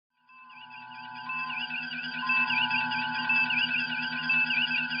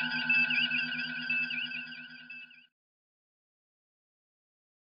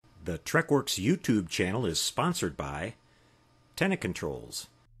The TrekWorks YouTube channel is sponsored by K'tinga Controls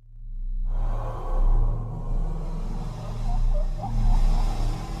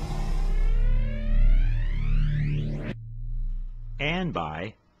and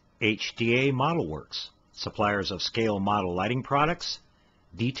by HDA Model Works, suppliers of scale model lighting products,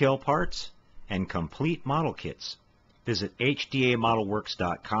 detail parts, and complete model kits. Visit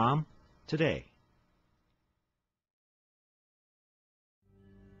HDAModelWorks.com today.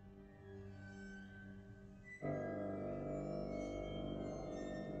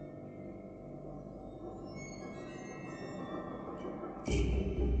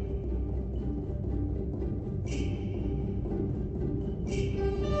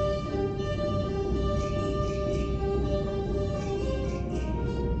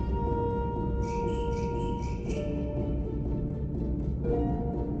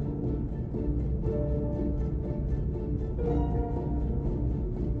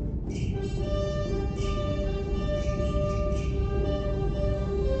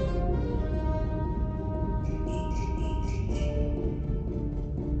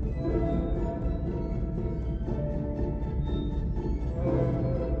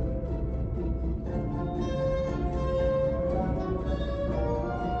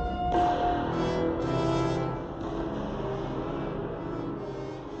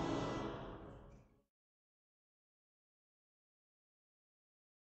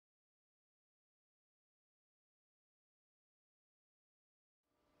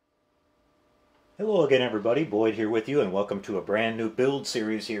 Hello again, everybody. Boyd here with you, and welcome to a brand new build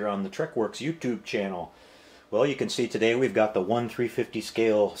series here on the TrekWorks YouTube channel. Well, you can see today we've got the 1/350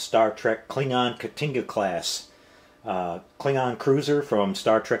 scale Star Trek Klingon K'tinga class Klingon Cruiser from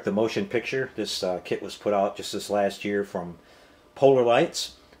Star Trek the Motion Picture. This kit was put out just this last year from Polar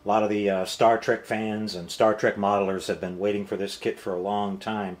Lights. A lot of the Star Trek fans and Star Trek modelers have been waiting for this kit for a long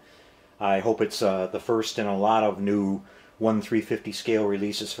time. I hope it's the first in a lot of new 1/350 scale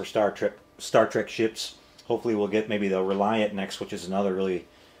releases for Star Trek ships. Hopefully we'll get maybe the Reliant next, which is another really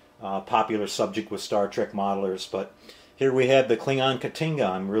popular subject with Star Trek modelers. But here we have the Klingon K'tinga.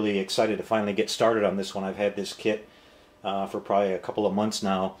 I'm really excited to finally get started on this one. I've had this kit for probably a couple of months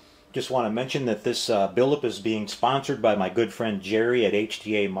now. Just want to mention that this build-up is being sponsored by my good friend Jerry at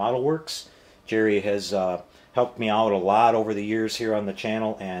HDA Model Works. Jerry has helped me out a lot over the years here on the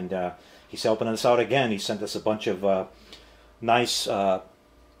channel, and he's helping us out again. He sent us a bunch of nice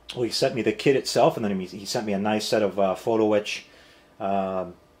well, he sent me the kit itself, and then he sent me a nice set of photo etch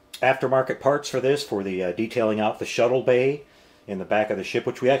aftermarket parts for this, for the detailing out the shuttle bay in the back of the ship,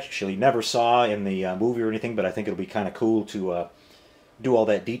 which we actually never saw in the movie or anything, but I think it'll be kind of cool to do all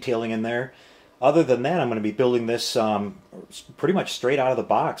that detailing in there. Other than that, I'm going to be building this pretty much straight out of the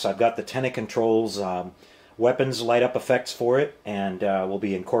box. I've got the K'tinga Controls weapons light up effects for it, and we'll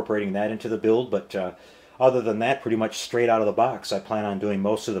be incorporating that into the build, but other than that, pretty much straight out of the box. I plan on doing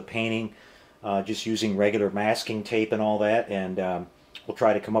most of the painting just using regular masking tape and all that, and we'll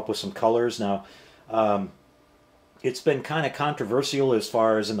try to come up with some colors. Now, it's been kind of controversial as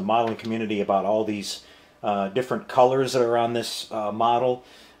far as in the modeling community about all these different colors that are on this model.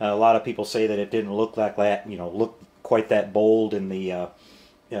 A lot of people say that it didn't look like that, look quite that bold in the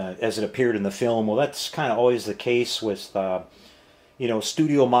as it appeared in the film. Well, that's kind of always the case with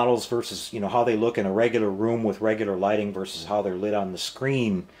studio models versus, how they look in a regular room with regular lighting versus how they're lit on the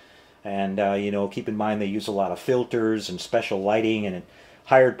screen. And, keep in mind they use a lot of filters and special lighting, and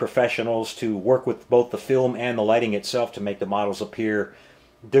hired professionals to work with both the film and the lighting itself to make the models appear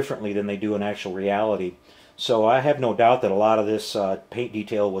differently than they do in actual reality. So I have no doubt that a lot of this paint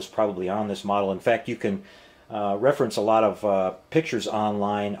detail was probably on this model. In fact, you can reference a lot of pictures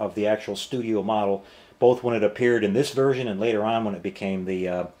online of the actual studio model, both when it appeared in this version and later on when it became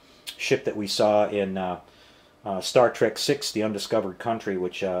the ship that we saw in Star Trek VI, The Undiscovered Country,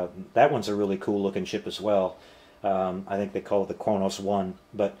 which that one's a really cool looking ship as well. I think they call it the Kronos 1.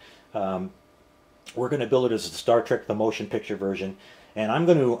 But we're going to build it as the Star Trek the Motion Picture version. And I'm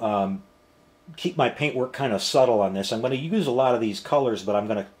going to keep my paintwork kind of subtle on this. I'm going to use a lot of these colors, but I'm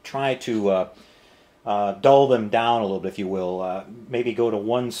going to try to dull them down a little bit, if you will. Maybe go to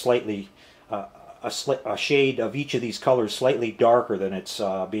one slightly a shade of each of these colors slightly darker than it's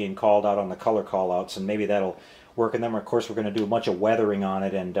being called out on the color callouts, and maybe that'll work. And then, of course, we're going to do a bunch of weathering on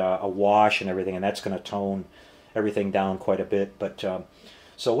it and a wash and everything, and that's going to tone everything down quite a bit. But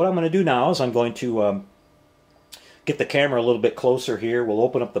so what I'm going to do now is I'm going to get the camera a little bit closer here. We'll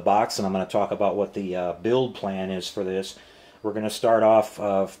open up the box, and I'm going to talk about what the build plan is for this. We're going to start off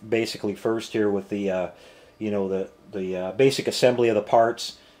basically first here with the the basic assembly of the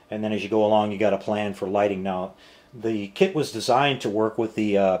parts. And then as you go along, you got a plan for lighting. Now, the kit was designed to work with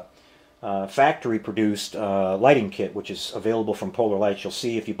the factory-produced lighting kit, which is available from Polar Lights. You'll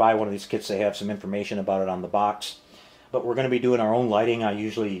see if you buy one of these kits, they have some information about it on the box. But we're going to be doing our own lighting. I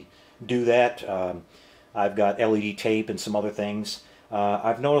usually do that. I've got LED tape and some other things.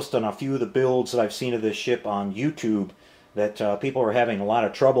 I've noticed on a few of the builds that I've seen of this ship on YouTube that people are having a lot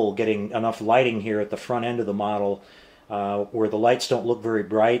of trouble getting enough lighting here at the front end of the model, where the lights don't look very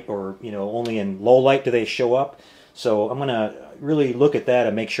bright, or only in low light do they show up. So I'm going to really look at that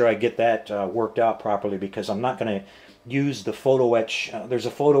and make sure I get that worked out properly, because I'm not going to use the photo etch. There's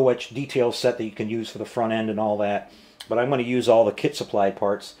a photo etch detail set that you can use for the front end and all that, but I'm going to use all the kit supplied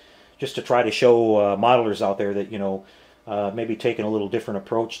parts just to try to show modelers out there that maybe taking a little different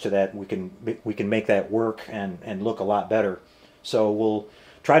approach to that, we can make that work and look a lot better. So we'll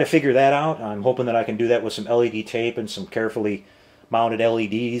try to figure that out. I'm hoping that I can do that with some LED tape and some carefully mounted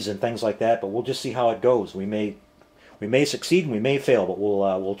LEDs and things like that, but we'll just see how it goes. We may succeed and we may fail, but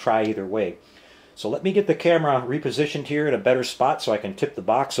we'll try either way. So let me get the camera repositioned here in a better spot so I can tip the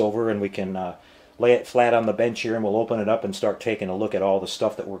box over and we can lay it flat on the bench here, and we'll open it up and start taking a look at all the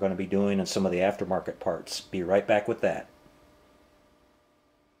stuff that we're going to be doing and some of the aftermarket parts. Be right back with that.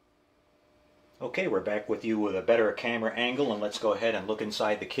 Okay, we're back with you with a better camera angle, and let's go ahead and look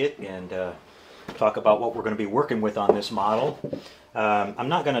inside the kit and talk about what we're going to be working with on this model. I'm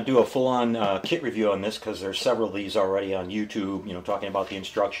not going to do a full-on kit review on this because there's several of these already on YouTube, talking about the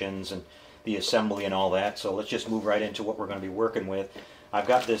instructions and the assembly and all that. So let's just move right into what we're going to be working with. I've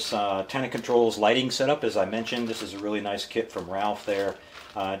got this Tennant Controls lighting setup, as I mentioned. This is a really nice kit from Ralph there.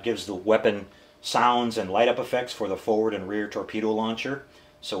 It gives the weapon sounds and light-up effects for the forward and rear torpedo launcher.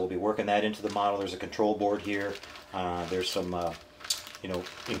 So we'll be working that into the model. There's a control board here. There's some,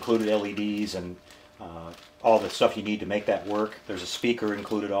 included LEDs and all the stuff you need to make that work. There's a speaker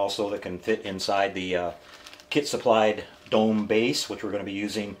included also that can fit inside the kit supplied dome base, which we're going to be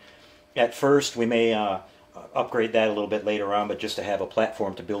using at first. We may upgrade that a little bit later on, but just to have a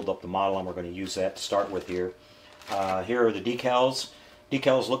platform to build up the model, and we're going to use that to start with here. Here are the decals.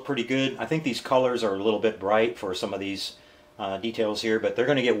 Decals look pretty good. I think these colors are a little bit bright for some of these details here, but they're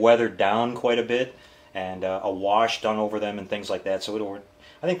going to get weathered down quite a bit and a wash done over them and things like that. So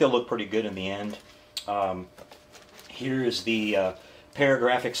I think they'll look pretty good in the end. Here is the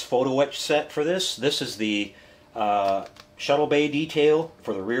Paragraphics photo etch set for this. This is the shuttle bay detail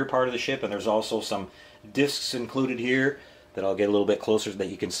for the rear part of the ship, and there's also some discs included here that I'll get a little bit closer so that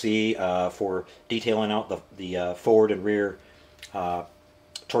you can see for detailing out the forward and rear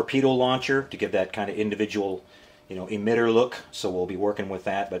torpedo launcher to give that kind of individual emitter look. So we'll be working with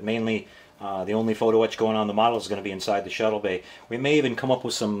that, but mainly the only photo etch going on the model is going to be inside the shuttle bay. We may even come up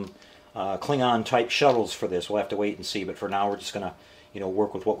with some Klingon type shuttles for this. We'll have to wait and see, but for now we're just going to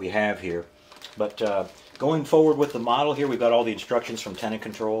work with what we have here. But going forward with the model here, we've got all the instructions from Tennant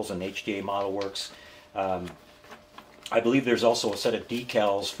Controls and HDA Model Works. I believe there's also a set of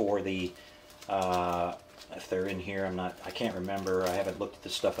decals for the if they're in here, I can't remember. I haven't looked at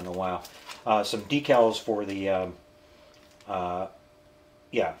this stuff in a while. Some decals for the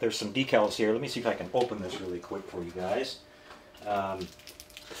yeah, there's some decals here. Let me see if I can open this really quick for you guys.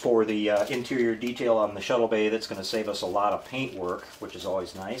 For the interior detail on the shuttle bay, that's going to save us a lot of paint work, which is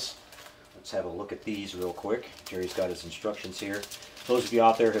always nice. Let's have a look at these real quick. Jerry's got his instructions here. Those of you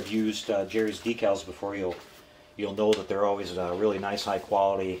out there who have used Jerry's decals before, you'll know that they're always really nice, high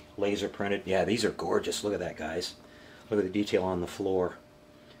quality, laser printed. Yeah, these are gorgeous. Look at that, guys. Look at the detail on the floor.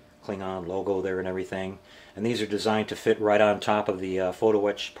 Klingon logo there and everything. And these are designed to fit right on top of the photo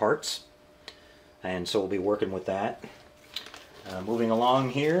etch parts. And so we'll be working with that. Moving along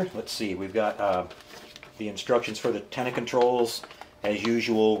here, let's see. We've got the instructions for the Tennant Controls. As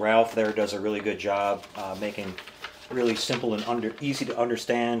usual, Ralph there does a really good job making really simple and easy to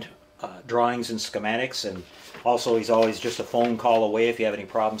understand drawings and schematics, and also he's always just a phone call away if you have any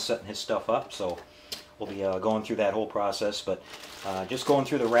problems setting his stuff up. So we'll be going through that whole process, but just going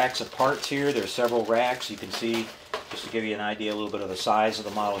through the racks of parts here. There's several racks. You can see, just to give you an idea a little bit of the size of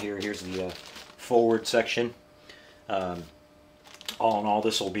the model here, here's the forward section. All in all,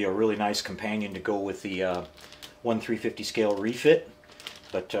 this will be a really nice companion to go with the 1/350 scale refit.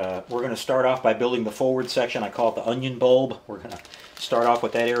 But we're going to start off by building the forward section. I call it the onion bulb. We're going to start off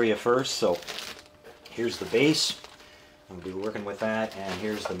with that area first. So here's the base. I'm going to be working with that. And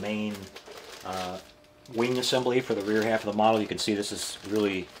here's the main wing assembly for the rear half of the model. You can see this is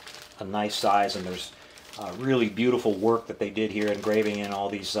really a nice size, and there's really beautiful work that they did here, engraving in all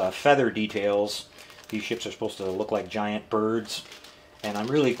these feather details. These ships are supposed to look like giant birds. And I'm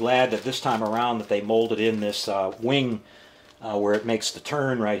really glad that this time around that they molded in this wing where it makes the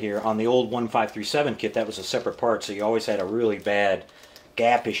turn right here. On the old 1537 kit, that was a separate part, so you always had a really bad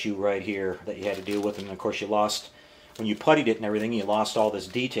gap issue right here that you had to deal with, and of course you lost, when you puttied it and everything, you lost all this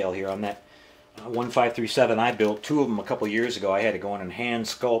detail here on that 1537 I built. 2 of them a couple years ago. I had to go in and hand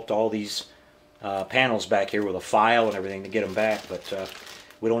sculpt all these panels back here with a file and everything to get them back, but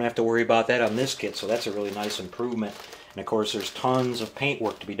we don't have to worry about that on this kit, so that's a really nice improvement. And of course there's tons of paint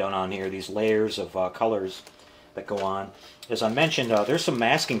work to be done on here, these layers of colors that go on. As I mentioned, there's some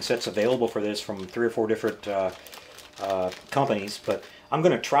masking sets available for this from 3 or 4 different companies, but I'm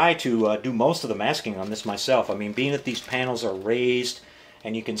going to try to do most of the masking on this myself. I mean, being that these panels are raised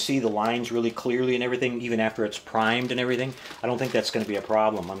and you can see the lines really clearly and everything, even after it's primed and everything, I don't think that's going to be a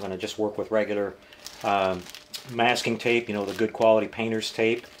problem. I'm going to just work with regular masking tape, you know, the good quality painter's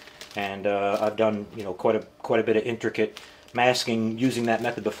tape, and I've done, you know, quite a bit of intricate masking using that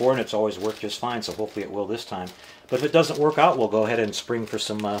method before, and it's always worked just fine, so hopefully it will this time. But if it doesn't work out, we'll go ahead and spring for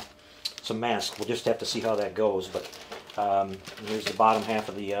some mask. We'll just have to see how that goes. But here's the bottom half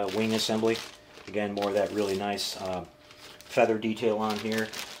of the wing assembly. Again, more of that really nice feather detail on here,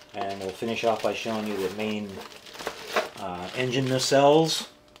 and we'll finish off by showing you the main engine nacelles,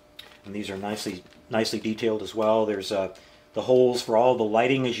 and these are nicely detailed as well. There's the holes for all the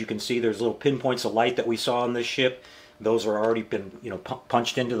lighting. As you can see, there's little pinpoints of light that we saw on this ship. Those are already been, you know,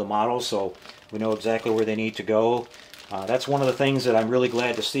 punched into the model, so we know exactly where they need to go. That's one of the things that I'm really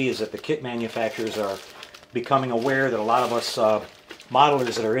glad to see, is that the kit manufacturers are becoming aware that a lot of us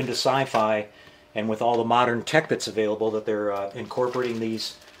modelers that are into sci-fi, and with all the modern tech that's available, that they're incorporating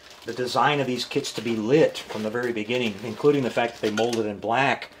the design of these kits to be lit from the very beginning, including the fact that they molded in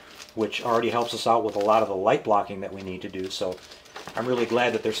black, which already helps us out with a lot of the light blocking that we need to do. So I'm really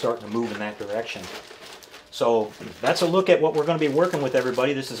glad that they're starting to move in that direction. So that's a look at what we're going to be working with,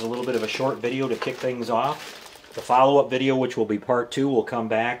 everybody. This is a little bit of a short video to kick things off. The follow-up video, which will be part 2, will come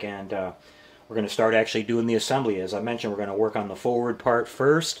back, and we're going to start actually doing the assembly. As I mentioned, we're going to work on the forward part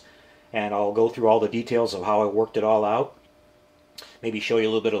first, and I'll go through all the details of how I worked it all out. Maybe show you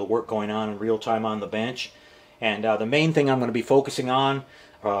a little bit of the work going on in real time on the bench. And the main thing I'm going to be focusing on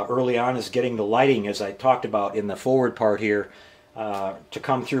early on is getting the lighting, as I talked about in the forward part here, to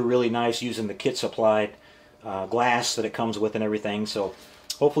come through really nice using the kit supplied glass that it comes with and everything. So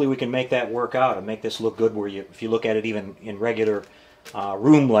hopefully we can make that work out and make this look good, where you, if you look at it even in regular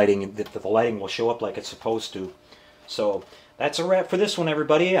room lighting, the lighting will show up like it's supposed to. So that's a wrap for this one,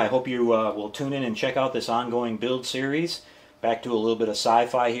 everybody. I hope you will tune in and check out this ongoing build series. Back to a little bit of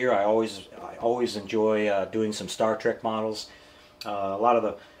sci-fi here. I always enjoy doing some Star Trek models. A lot of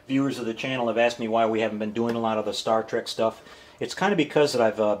the viewers of the channel have asked me why we haven't been doing a lot of the Star Trek stuff. It's kind of because that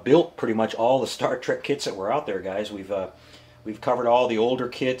I've built pretty much all the Star Trek kits that were out there, guys. We've covered all the older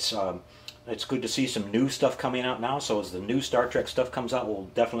kits. It's good to see some new stuff coming out now, so as the new Star Trek stuff comes out, we'll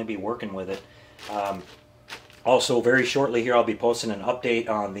definitely be working with it. Also, very shortly here, I'll be posting an update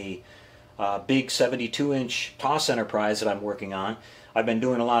on the big 72-inch TOS Enterprise that I'm working on. I've been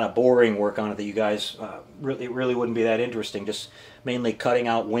doing a lot of boring work on it that you guys really wouldn't be that interesting, just mainly cutting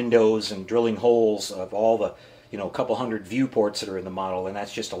out windows and drilling holes of all the, you know, couple hundred viewports that are in the model, and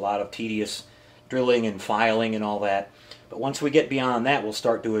that's just a lot of tedious drilling and filing and all that. But once we get beyond that, we'll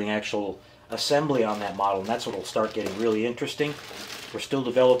start doing actual assembly on that model, and that's what will start getting really interesting. We're still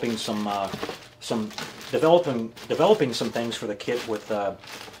developing developing some things for the kit with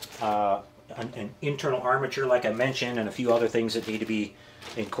an internal armature, like I mentioned, and a few other things that need to be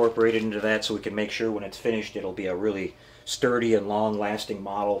incorporated into that, so we can make sure when it's finished it'll be a really sturdy and long-lasting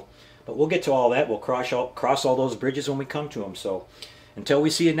model. But we'll get to all that. We'll cross all those bridges when we come to them. So until we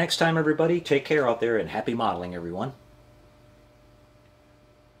see you next time, everybody, take care out there, and happy modeling, everyone.